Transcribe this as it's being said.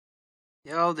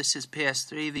Yo, this is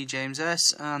PS3, the James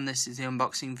S, and this is the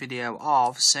unboxing video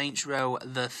of Saints Row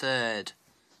the 3rd.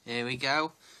 Here we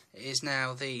go. It is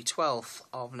now the 12th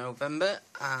of November,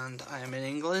 and I am in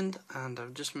England, and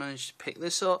I've just managed to pick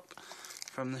this up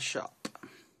from the shop.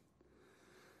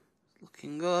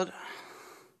 Looking good.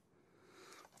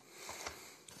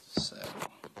 So,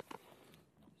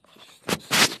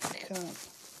 just can't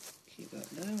keep that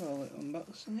there while we're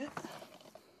unboxing it.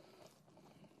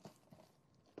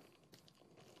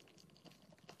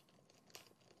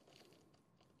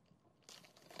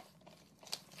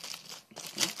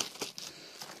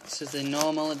 This is the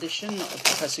normal edition, not the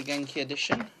Professor Genki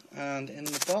edition, and in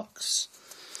the box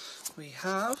we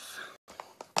have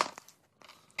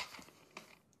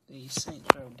the Saints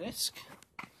Row disc,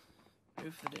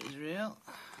 proof that it is real.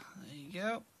 There you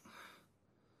go,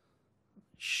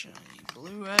 shiny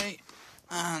Blu-ray,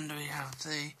 and we have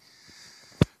the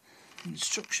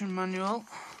instruction manual,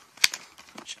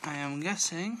 which I am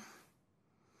guessing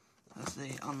has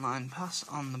the online pass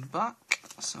on the back,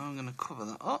 so I'm going to cover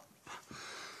that up.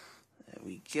 There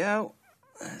we go.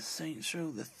 There's Saints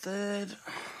Row the 3rd.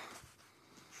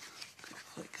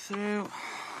 Click through.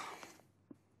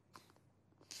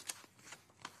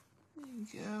 There you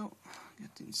go.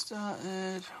 Getting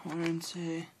started.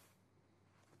 Warranty.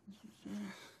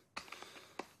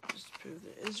 Just to prove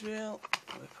that it is real.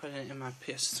 We're putting it in my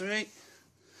PS3.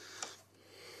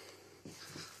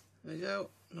 There we go.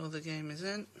 Another game is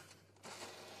in.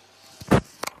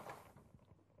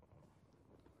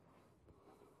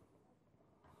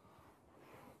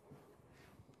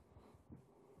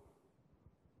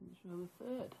 For the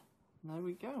 3rd. There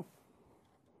we go.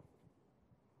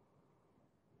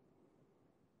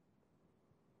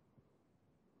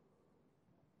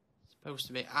 It's supposed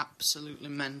to be absolutely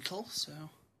mental, so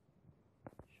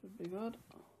should be good.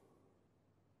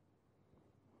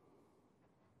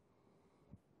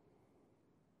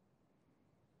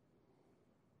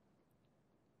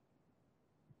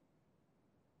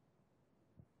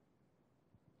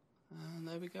 And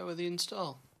there we go with the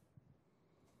install.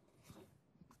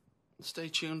 Stay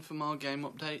tuned for more game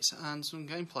updates and some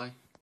gameplay.